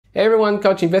Hey everyone,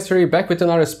 Couch Investor here, back with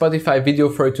another Spotify video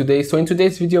for today. So in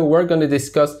today's video, we're going to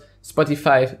discuss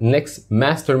Spotify's next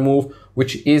master move,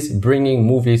 which is bringing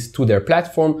movies to their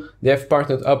platform. They have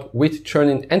partnered up with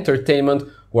Chernin Entertainment,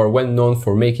 who are well known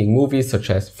for making movies such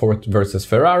as Ford vs.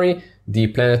 Ferrari, the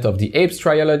Planet of the Apes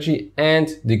trilogy, and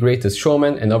The Greatest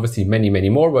Showman, and obviously many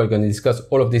more. We're going to discuss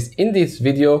all of this in this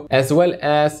video, as well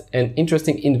as an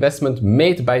interesting investment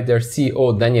made by their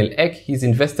CEO Daniel Ek. He's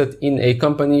invested in a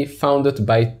company founded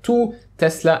by two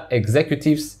Tesla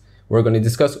executives. We're going to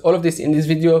discuss all of this in this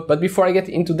video, but before I get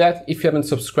into that, if you haven't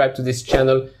subscribed to this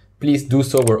channel, please do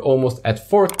so. We're almost at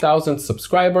 4,000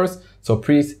 subscribers, so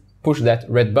please push that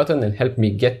red button and help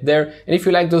me get there. And if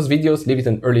you like those videos, leave it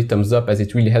an early thumbs up, as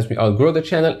it really helps me out grow the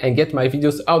channel and get my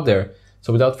videos out there.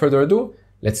 So without further ado,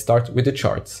 let's start with the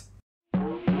charts.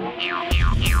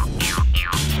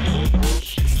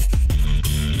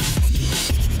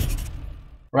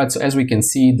 Right, so as we can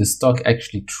see, the stock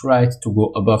actually tried to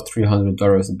go above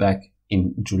 $300 back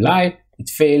in July. It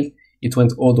failed. It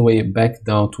went all the way back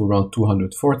down to around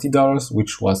 $240,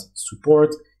 which was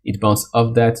support. It bounced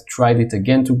off that, tried it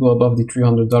again to go above the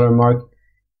 $300 mark,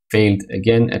 failed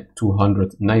again at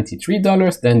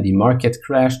 $293. Then the market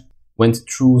crashed, went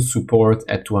through support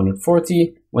at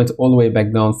 $240, went all the way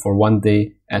back down for one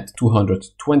day at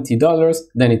 $220.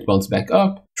 Then it bounced back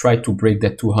up, tried to break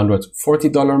that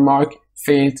 $240 mark,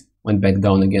 failed, went back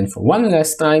down again for one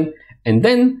last time, and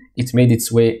then it made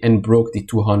its way and broke the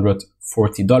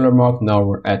 $240 mark. Now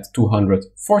we're at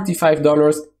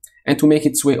 $245. And to make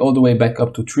its way all the way back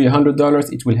up to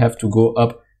 $300, it will have to go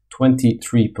up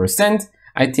 23%.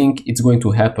 I think it's going to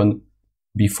happen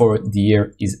before the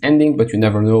year is ending, but you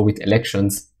never know with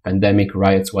elections, pandemic,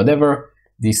 riots, whatever.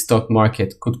 The stock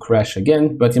market could crash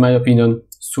again, but in my opinion,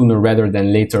 sooner rather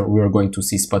than later, we are going to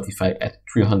see Spotify at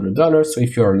 $300. So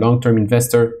if you're a long-term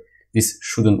investor, this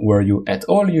shouldn't worry you at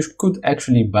all. You could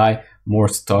actually buy more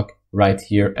stock right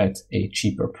here at a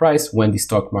cheaper price. When the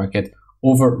stock market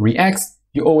overreacts,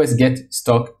 you always get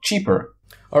stock cheaper.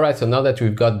 Alright, so now that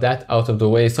we've got that out of the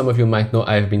way, some of you might know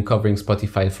I've been covering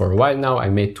Spotify for a while now. I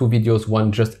made two videos,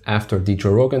 one just after the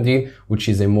Joe Rogan deal, which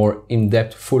is a more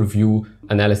in-depth, full view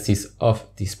analysis of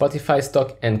the Spotify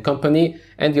stock and company.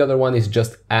 And the other one is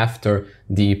just after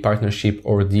the partnership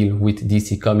or deal with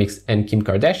DC Comics and Kim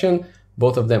Kardashian.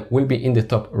 Both of them will be in the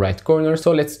top right corner.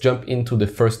 So let's jump into the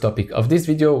first topic of this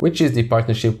video, which is the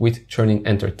partnership with Chernin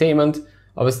Entertainment.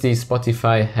 Obviously,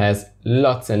 Spotify has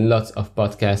lots and lots of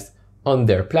podcasts on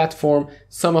their platform.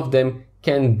 Some of them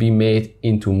can be made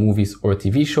into movies or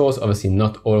TV shows. Obviously,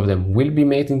 not all of them will be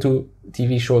made into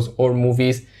TV shows or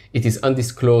movies. It is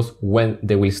undisclosed when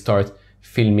they will start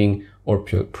filming or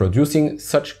producing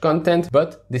such content,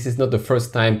 but this is not the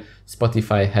first time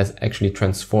Spotify has actually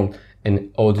transformed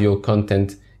an audio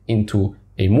content into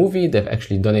a movie. They've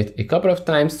actually done it a couple of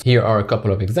times. Here are a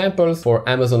couple of examples. For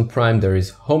Amazon Prime, there is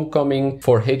Homecoming.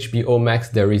 For HBO Max,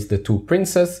 there is The Two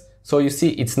Princes. So you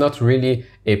see, it's not really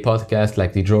a podcast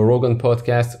like the Joe Rogan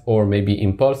podcast or maybe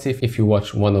Impulsive if you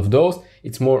watch one of those.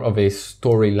 It's more of a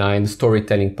storytelling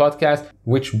podcast,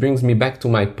 which brings me back to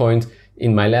my point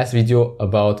in my last video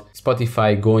about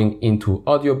Spotify going into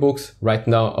audiobooks. Right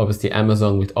now, obviously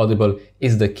Amazon with Audible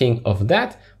is the king of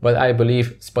that, but I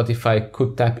believe Spotify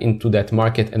could tap into that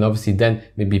market and obviously then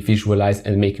maybe visualize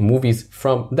and make movies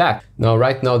from that. Now,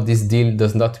 right now, this deal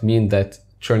does not mean that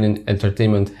Chernin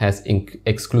Entertainment has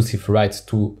exclusive rights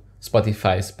to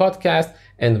Spotify's podcast,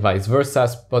 and vice versa.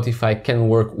 Spotify can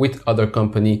work with other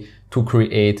companies to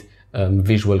create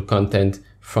visual content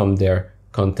from their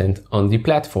content on the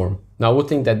platform. Now, I would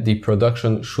think that the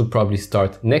production should probably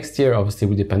start next year. Obviously,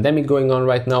 with the pandemic going on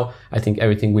right now, I think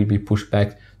everything will be pushed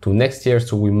back to next year.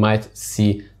 So we might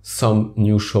see some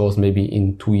new shows maybe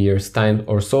in 2 years' time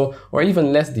or so, or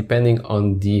even less, depending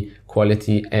on the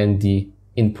quality and the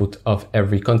input of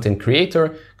every content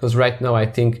creator. Because right now, I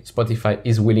think Spotify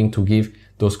is willing to give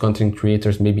those content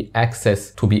creators maybe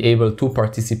access to be able to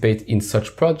participate in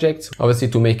such projects. Obviously,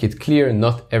 to make it clear,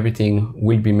 not everything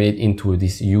will be made into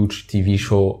this huge TV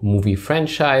show movie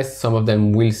franchise. Some of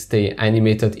them will stay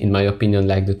animated, in my opinion,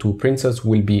 like The Two Princes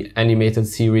will be animated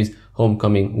series,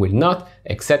 Homecoming will not,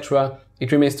 etc.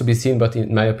 It remains to be seen, but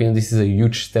in my opinion, this is a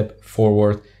huge step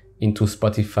forward into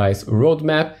Spotify's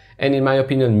roadmap. And in my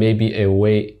opinion, maybe a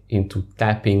way into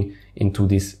tapping into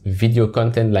this video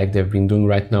content like they've been doing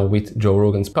right now with Joe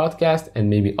Rogan's podcast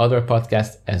and maybe other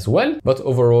podcasts as well. But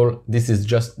overall, this is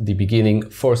just the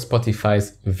beginning for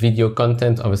Spotify's video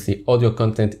content. Obviously, audio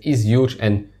content is huge,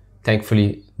 and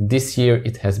thankfully this year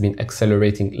it has been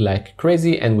accelerating like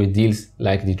crazy, and with deals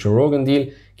like the Joe Rogan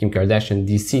deal, Kim Kardashian,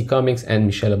 DC Comics, and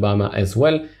Michelle Obama as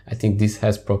well. I think this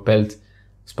has propelled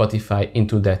Spotify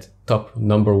into that top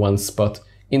 #1 spot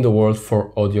in the world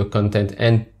for audio content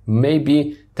and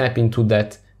maybe tap into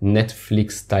that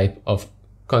Netflix type of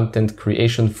content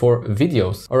creation for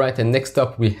videos. Alright, and next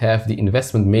up we have the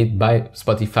investment made by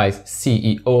Spotify's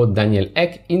CEO Daniel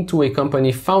Ek into a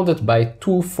company founded by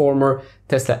 2 former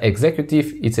Tesla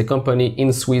executives. It's a company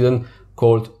in Sweden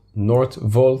called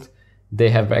Northvolt. They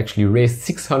have actually raised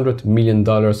 $600 million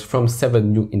from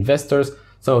 7 new investors.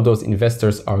 Some of those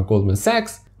investors are Goldman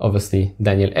Sachs, obviously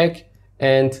Daniel Ek,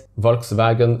 and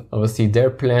Volkswagen. Obviously their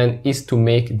plan is to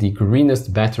make the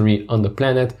greenest battery on the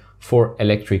planet for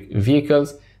electric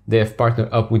vehicles. They have partnered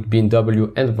up with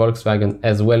BMW and Volkswagen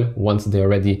as well once they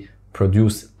already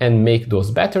produce and make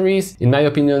those batteries. In my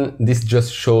opinion, this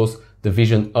just shows the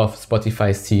vision of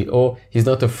Spotify's CEO. He's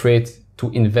not afraid to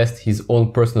invest his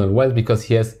own personal wealth because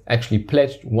he has actually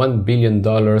pledged $1 billion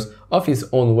of his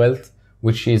own wealth,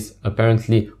 which is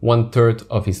apparently 1/3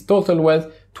 of his total wealth,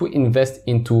 to invest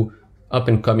into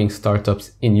up-and-coming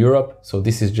startups in Europe. So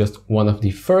this is just one of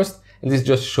the first, and this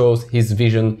just shows his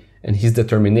vision and his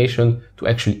determination to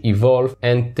actually evolve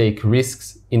and take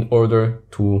risks in order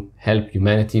to help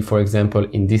humanity, for example,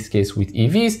 in this case with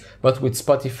EVs. But with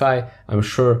Spotify, I'm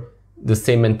sure the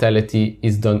same mentality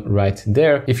is done right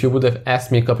there. If you would have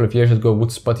asked me a couple of years ago, would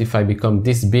Spotify become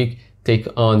this big, take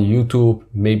on YouTube,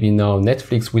 maybe now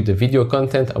Netflix with the video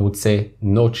content, I would say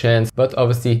no chance. But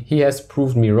obviously he has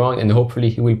proved me wrong, and hopefully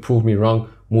he will prove me wrong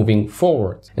moving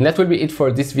forward. And that will be it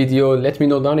for this video. Let me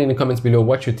know down in the comments below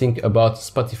what you think about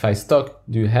Spotify stock.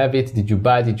 Do you have it? Did you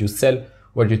buy? Did you sell?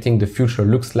 What do you think the future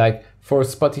looks like for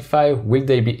Spotify? Will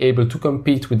they be able to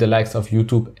compete with the likes of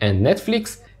YouTube and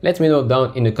Netflix? Let me know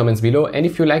down in the comments below. And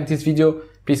if you like this video,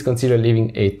 please consider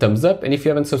leaving a thumbs up. And if you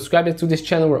haven't subscribed to this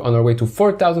channel, we're on our way to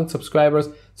 4,000 subscribers.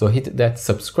 So hit that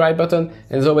subscribe button.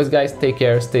 And as always, guys, take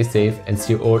care, stay safe, and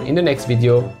see you all in the next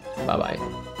video. Bye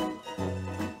bye.